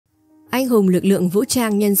Anh hùng lực lượng vũ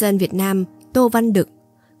trang nhân dân Việt Nam Tô Văn Đực,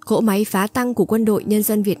 cỗ máy phá tăng của quân đội nhân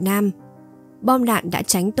dân Việt Nam. Bom đạn đã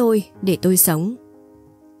tránh tôi để tôi sống.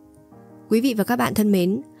 Quý vị và các bạn thân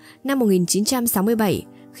mến, năm 1967,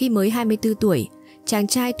 khi mới 24 tuổi, chàng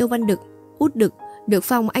trai Tô Văn Đực, út Đực, được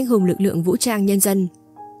phong anh hùng lực lượng vũ trang nhân dân.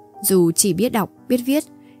 Dù chỉ biết đọc, biết viết,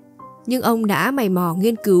 nhưng ông đã mày mò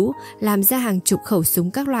nghiên cứu, làm ra hàng chục khẩu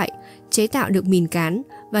súng các loại, chế tạo được mìn cán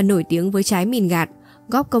và nổi tiếng với trái mìn gạt,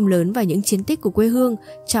 góp công lớn vào những chiến tích của quê hương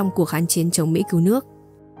trong cuộc kháng chiến chống Mỹ cứu nước.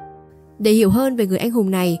 Để hiểu hơn về người anh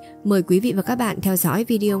hùng này, mời quý vị và các bạn theo dõi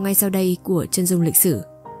video ngay sau đây của Chân Dung Lịch Sử.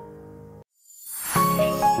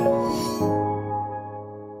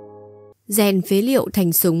 Rèn phế liệu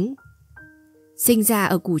thành súng. Sinh ra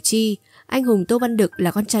ở Củ Chi, anh hùng Tô Văn Đực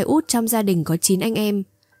là con trai út trong gia đình có 9 anh em.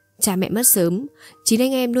 Cha mẹ mất sớm, 9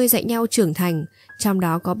 anh em nuôi dạy nhau trưởng thành, trong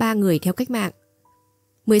đó có 3 người theo cách mạng.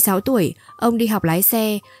 16 tuổi, ông đi học lái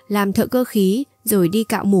xe, làm thợ cơ khí, rồi đi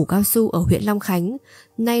cạo mủ cao su ở huyện Long Khánh,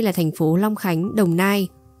 nay là thành phố Long Khánh, Đồng Nai.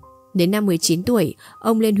 Đến năm 19 tuổi,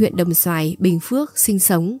 ông lên huyện Đồng Xoài, Bình Phước sinh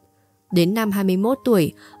sống. Đến năm 21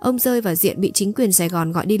 tuổi, ông rơi vào diện bị chính quyền Sài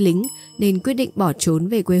Gòn gọi đi lính nên quyết định bỏ trốn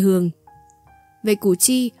về quê hương. Về Củ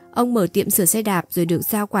Chi, ông mở tiệm sửa xe đạp rồi được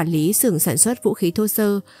giao quản lý xưởng sản xuất vũ khí thô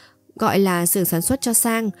sơ, gọi là xưởng sản xuất cho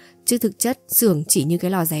sang, chứ thực chất xưởng chỉ như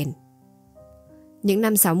cái lò rèn. Những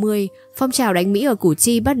năm 60, phong trào đánh Mỹ ở Củ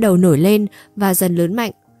Chi bắt đầu nổi lên và dần lớn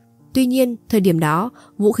mạnh. Tuy nhiên, thời điểm đó,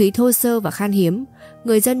 vũ khí thô sơ và khan hiếm,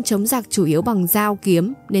 người dân chống giặc chủ yếu bằng dao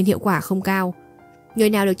kiếm nên hiệu quả không cao. Người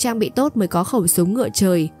nào được trang bị tốt mới có khẩu súng ngựa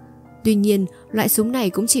trời. Tuy nhiên, loại súng này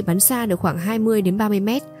cũng chỉ bắn xa được khoảng 20 đến 30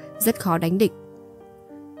 mét, rất khó đánh địch.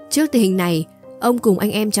 Trước tình hình này, ông cùng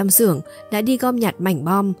anh em trong xưởng đã đi gom nhặt mảnh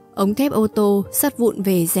bom, ống thép ô tô, sắt vụn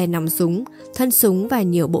về rèn nòng súng, thân súng và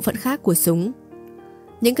nhiều bộ phận khác của súng.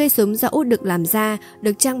 Những cây súng do út Đực làm ra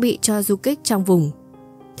được trang bị cho du kích trong vùng.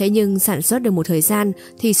 Thế nhưng sản xuất được một thời gian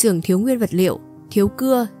thì xưởng thiếu nguyên vật liệu, thiếu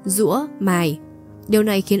cưa, rũa, mài. Điều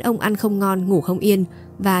này khiến ông ăn không ngon, ngủ không yên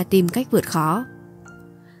và tìm cách vượt khó.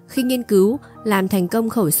 Khi nghiên cứu, làm thành công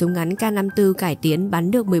khẩu súng ngắn K54 cải tiến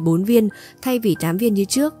bắn được 14 viên thay vì 8 viên như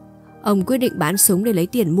trước, ông quyết định bán súng để lấy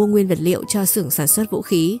tiền mua nguyên vật liệu cho xưởng sản xuất vũ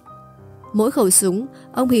khí. Mỗi khẩu súng,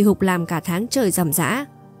 ông hì hục làm cả tháng trời ròng rã.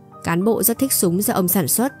 Cán bộ rất thích súng do ông sản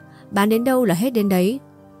xuất, bán đến đâu là hết đến đấy.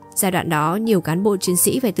 Giai đoạn đó, nhiều cán bộ chiến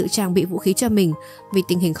sĩ phải tự trang bị vũ khí cho mình vì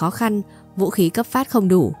tình hình khó khăn, vũ khí cấp phát không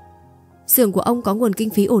đủ. Xưởng của ông có nguồn kinh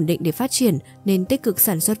phí ổn định để phát triển nên tích cực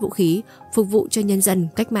sản xuất vũ khí, phục vụ cho nhân dân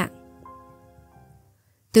cách mạng.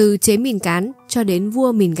 Từ chế mìn cán cho đến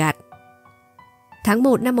vua mìn gạt. Tháng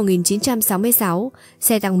 1 năm 1966,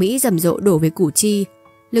 xe tăng Mỹ rầm rộ đổ về Củ Chi.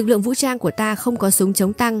 Lực lượng vũ trang của ta không có súng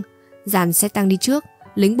chống tăng, dàn xe tăng đi trước,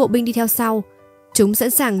 lính bộ binh đi theo sau. Chúng sẵn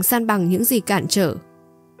sàng san bằng những gì cản trở.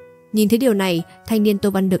 Nhìn thấy điều này, thanh niên Tô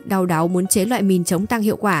Văn Đực đau đáu muốn chế loại mìn chống tăng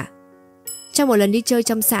hiệu quả. Trong một lần đi chơi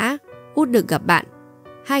trong xã, út Đực gặp bạn.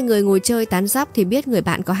 Hai người ngồi chơi tán dóc thì biết người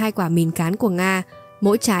bạn có 2 quả mìn cán của Nga,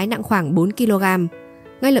 mỗi trái nặng khoảng 4 kg.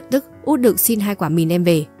 Ngay lập tức, út Đực xin 2 quả mìn đem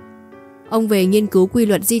về. Ông về nghiên cứu quy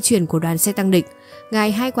luật di chuyển của đoàn xe tăng địch,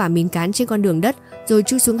 gài 2 quả mìn cán trên con đường đất rồi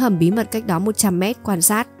chui xuống hầm bí mật cách đó 100 mét quan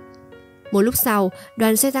sát. Một lúc sau,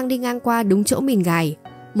 đoàn xe tăng đi ngang qua đúng chỗ mìn gài.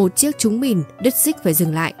 Một chiếc trúng mìn, đứt xích phải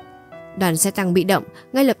dừng lại. Đoàn xe tăng bị động,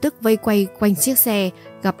 ngay lập tức vây quay quanh chiếc xe,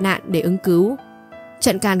 gặp nạn để ứng cứu.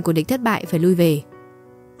 Trận càn của địch thất bại phải lui về.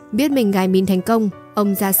 Biết mình gài mìn thành công,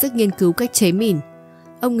 ông ra sức nghiên cứu cách chế mìn.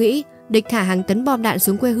 Ông nghĩ địch thả hàng tấn bom đạn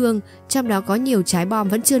xuống quê hương, trong đó có nhiều trái bom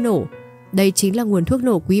vẫn chưa nổ. Đây chính là nguồn thuốc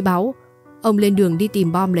nổ quý báu. Ông lên đường đi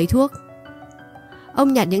tìm bom lấy thuốc.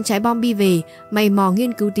 Ông nhặt những trái bom bi về, mày mò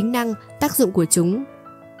nghiên cứu tính năng, tác dụng của chúng.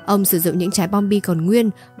 Ông sử dụng những trái bom bi còn nguyên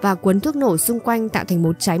và quấn thuốc nổ xung quanh tạo thành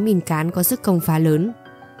một trái mìn cán có sức công phá lớn.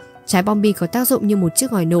 Trái bom bi có tác dụng như một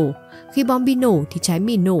chiếc ngòi nổ. Khi bom bi nổ thì trái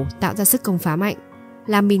mìn nổ tạo ra sức công phá mạnh.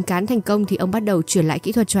 Làm mìn cán thành công thì ông bắt đầu truyền lại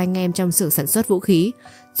kỹ thuật cho anh em trong xưởng sản xuất vũ khí,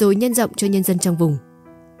 rồi nhân rộng cho nhân dân trong vùng.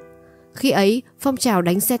 Khi ấy, phong trào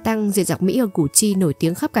đánh xe tăng diệt giặc Mỹ ở Củ Chi nổi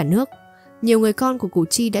tiếng khắp cả nước. Nhiều người con của Củ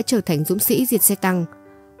Chi đã trở thành dũng sĩ diệt xe tăng.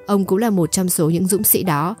 Ông cũng là một trong số những dũng sĩ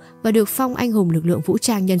đó và được phong anh hùng lực lượng vũ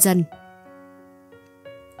trang nhân dân.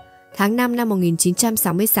 Tháng 5 năm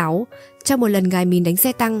 1966, trong một lần gài mìn đánh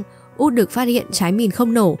xe tăng, út Đực phát hiện trái mìn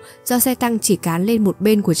không nổ do xe tăng chỉ cán lên một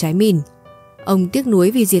bên của trái mìn. Ông tiếc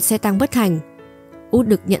nuối vì diệt xe tăng bất thành. Út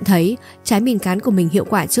Đực nhận thấy trái mìn cán của mình hiệu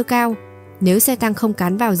quả chưa cao. Nếu xe tăng không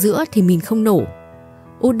cán vào giữa thì mìn không nổ.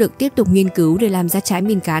 Út Đực tiếp tục nghiên cứu để làm ra trái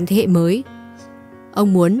mìn cán thế hệ mới.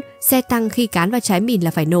 Ông muốn xe tăng khi cán vào trái mìn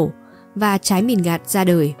là phải nổ, và trái mìn gạt ra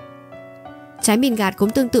đời. Trái mìn gạt cũng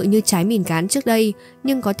tương tự như trái mìn cán trước đây,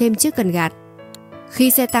 nhưng có thêm chiếc cần gạt.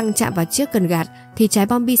 Khi xe tăng chạm vào chiếc cần gạt thì trái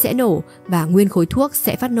bom bi sẽ nổ và nguyên khối thuốc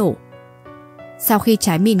sẽ phát nổ. Sau khi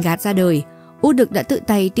trái mìn gạt ra đời, Út Đực đã tự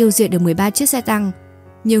tay tiêu diệt được 13 chiếc xe tăng.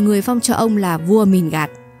 Nhiều người phong cho ông là vua mìn gạt.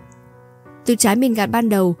 Từ trái mìn gạt ban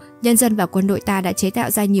đầu, nhân dân và quân đội ta đã chế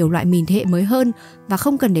tạo ra nhiều loại mìn thế hệ mới hơn và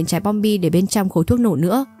không cần đến trái bom bi để bên trong khối thuốc nổ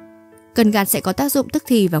nữa. Cần gạt sẽ có tác dụng tức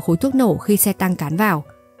thì vào khối thuốc nổ khi xe tăng cán vào.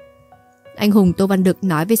 Anh hùng Tô Văn Đực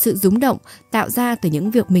nói về sự rúng động tạo ra từ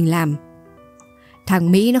những việc mình làm.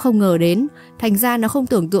 Thằng Mỹ nó không ngờ đến, thành ra nó không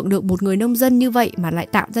tưởng tượng được một người nông dân như vậy mà lại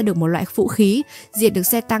tạo ra được một loại vũ khí diệt được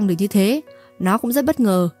xe tăng được như thế. Nó cũng rất bất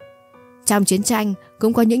ngờ. Trong chiến tranh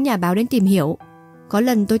cũng có những nhà báo đến tìm hiểu. Có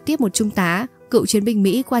lần tôi tiếp một trung tá, cựu chiến binh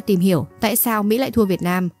Mỹ qua tìm hiểu tại sao Mỹ lại thua Việt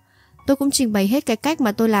Nam. Tôi cũng trình bày hết cái cách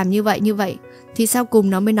mà tôi làm như vậy, thì sau cùng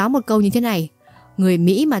nó mới nói một câu như thế này: người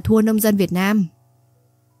Mỹ mà thua nông dân Việt Nam.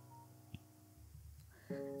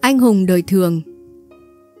 Anh hùng đời thường.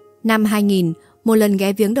 Năm 2000, một lần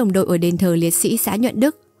ghé viếng đồng đội ở đền thờ liệt sĩ xã Nhuận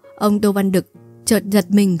Đức, ông Tô Văn Đực chợt giật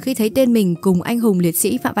mình khi thấy tên mình cùng anh hùng liệt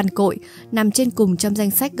sĩ Phạm Văn Cội nằm trên cùng trong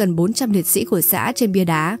danh sách gần 400 liệt sĩ của xã trên bia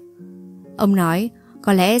đá. Ông nói,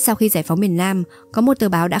 có lẽ sau khi giải phóng miền Nam, có một tờ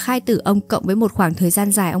báo đã khai tử ông cộng với một khoảng thời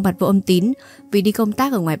gian dài ông bặt vô âm tín vì đi công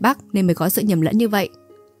tác ở ngoài Bắc nên mới có sự nhầm lẫn như vậy.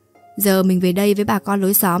 Giờ mình về đây với bà con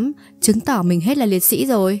lối xóm, chứng tỏ mình hết là liệt sĩ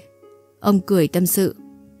rồi. Ông cười tâm sự.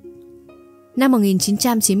 Năm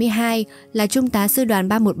 1992 là trung tá sư đoàn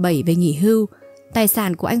 317 về nghỉ hưu. Tài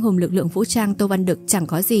sản của anh hùng lực lượng vũ trang Tô Văn Đực chẳng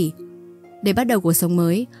có gì. Để bắt đầu cuộc sống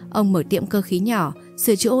mới, ông mở tiệm cơ khí nhỏ,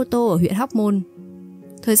 sửa chữa ô tô ở huyện Hóc Môn.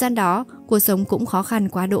 Thời gian đó, cuộc sống cũng khó khăn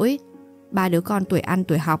quá đỗi. 3 đứa con tuổi ăn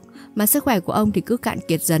tuổi học, mà sức khỏe của ông thì cứ cạn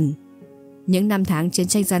kiệt dần. Những năm tháng chiến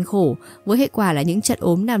tranh gian khổ, với hệ quả là những trận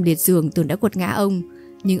ốm nằm liệt giường tưởng đã quật ngã ông,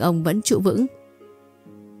 nhưng ông vẫn trụ vững.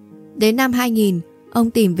 Đến năm 2000,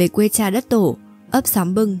 ông tìm về quê cha đất tổ, ấp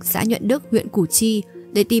Xóm Bưng, xã Nhuận Đức, huyện Củ Chi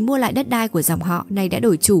để tìm mua lại đất đai của dòng họ nay đã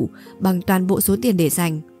đổi chủ bằng toàn bộ số tiền để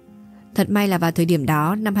dành. Thật may là vào thời điểm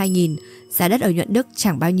đó, năm 2000, giá đất ở Nhuận Đức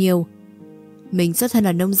chẳng bao nhiêu. Mình xuất thân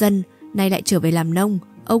là nông dân, nay lại trở về làm nông,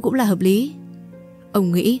 ông cũng là hợp lý.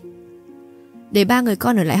 Ông nghĩ. Để 3 người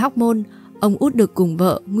con ở lại Hóc Môn, ông Út Đực cùng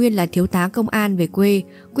vợ, nguyên là thiếu tá công an về quê,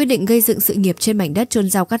 quyết định gây dựng sự nghiệp trên mảnh đất chôn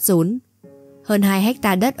rau cắt rốn. Hơn 2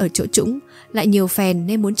 hectare đất ở chỗ trũng, lại nhiều phèn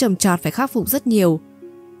nên muốn trồng trọt phải khắc phục rất nhiều.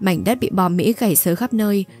 Mảnh đất bị bom Mỹ gảy xới khắp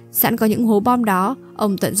nơi, sẵn có những hố bom đó,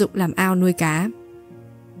 ông tận dụng làm ao nuôi cá.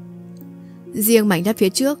 Riêng mảnh đất phía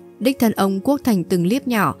trước, đích thân ông cuốc thành từng liếp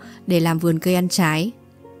nhỏ để làm vườn cây ăn trái.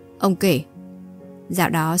 Ông kể, dạo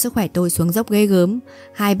đó sức khỏe tôi xuống dốc ghê gớm,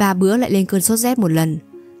 2-3 bữa lại lên cơn sốt rét một lần.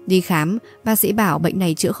 Đi khám, bác sĩ bảo bệnh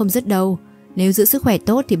này chữa không dứt đâu, nếu giữ sức khỏe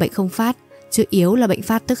tốt thì bệnh không phát, chứ yếu là bệnh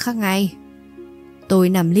phát tức khắc ngay. Tôi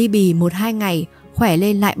nằm li bì 1-2 ngày, khỏe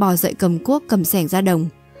lên lại bò dậy cầm cuốc cầm xẻng ra đồng.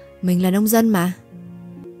 Mình là nông dân mà.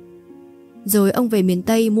 Rồi ông về miền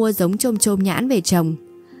Tây mua giống chôm nhãn về trồng.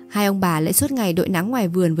 Hai ông bà lại suốt ngày đội nắng ngoài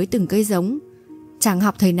vườn với từng cây giống. Chẳng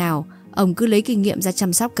học thầy nào, ông cứ lấy kinh nghiệm ra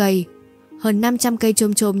chăm sóc cây. Hơn 500 cây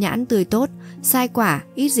chôm nhãn tươi tốt, sai quả,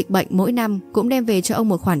 ít dịch bệnh mỗi năm cũng đem về cho ông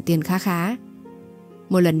một khoản tiền khá khá.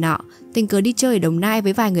 Một lần nọ, tình cờ đi chơi ở Đồng Nai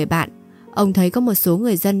với vài người bạn, ông thấy có một số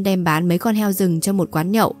người dân đem bán mấy con heo rừng trong một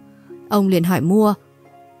quán nhậu. Ông liền hỏi mua.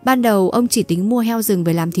 Ban đầu ông chỉ tính mua heo rừng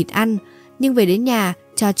về làm thịt ăn, nhưng về đến nhà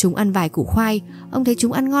cho chúng ăn vài củ khoai, ông thấy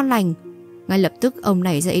chúng ăn ngon lành. Ngay lập tức ông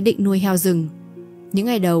nảy ra ý định nuôi heo rừng. Những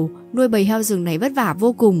ngày đầu nuôi bầy heo rừng này vất vả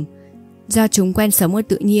vô cùng. Do chúng quen sống ở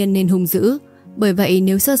tự nhiên nên hung dữ, bởi vậy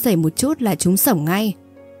nếu sơ sẩy một chút là chúng sổng ngay.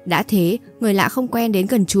 Đã thế, người lạ không quen đến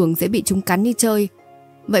gần chuồng dễ bị chúng cắn như chơi.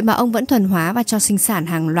 Vậy mà ông vẫn thuần hóa và cho sinh sản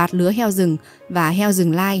hàng loạt lứa heo rừng và heo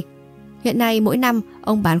rừng lai. Hiện nay mỗi năm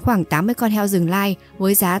ông bán khoảng 80 con heo rừng lai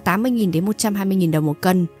với giá 80.000 đến 120.000 đồng một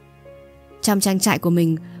cân. Trong trang trại của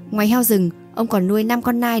mình, ngoài heo rừng, ông còn nuôi 5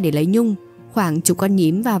 con nai để lấy nhung, khoảng chục con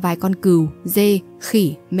nhím và vài con cừu, dê,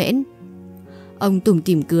 khỉ, mễn. Ông tủm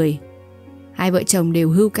tỉm cười. Hai vợ chồng đều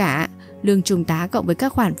hưu cả, lương trung tá cộng với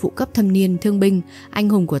các khoản phụ cấp thâm niên, thương binh, anh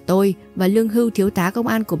hùng của tôi và lương hưu thiếu tá công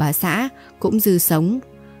an của bà xã cũng dư sống.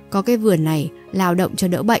 Có cái vườn này, lao động cho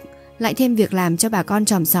đỡ bệnh, lại thêm việc làm cho bà con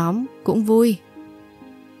chòm xóm, cũng vui.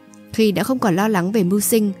 Khi đã không còn lo lắng về mưu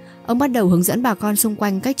sinh, ông bắt đầu hướng dẫn bà con xung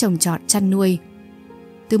quanh cách trồng trọt, chăn nuôi.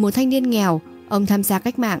 Từ một thanh niên nghèo, ông tham gia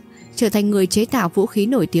cách mạng, trở thành người chế tạo vũ khí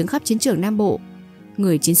nổi tiếng khắp chiến trường Nam Bộ.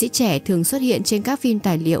 Người chiến sĩ trẻ thường xuất hiện trên các phim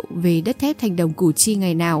tài liệu về đất thép thành đồng Củ Chi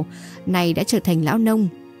ngày nào, nay đã trở thành lão nông.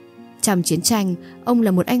 Trong chiến tranh, ông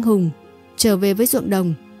là một anh hùng. Trở về với ruộng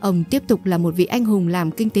đồng, ông tiếp tục là một vị anh hùng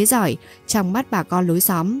làm kinh tế giỏi trong mắt bà con lối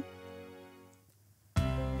xóm.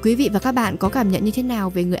 Quý vị và các bạn có cảm nhận như thế nào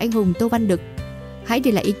về người anh hùng Tô Văn Đực? Hãy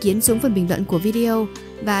để lại ý kiến xuống phần bình luận của video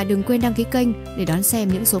và đừng quên đăng ký kênh để đón xem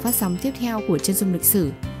những số phát sóng tiếp theo của Chân Dung Lịch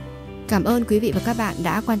Sử. Cảm ơn quý vị và các bạn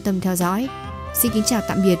đã quan tâm theo dõi. Xin kính chào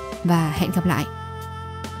tạm biệt và hẹn gặp lại.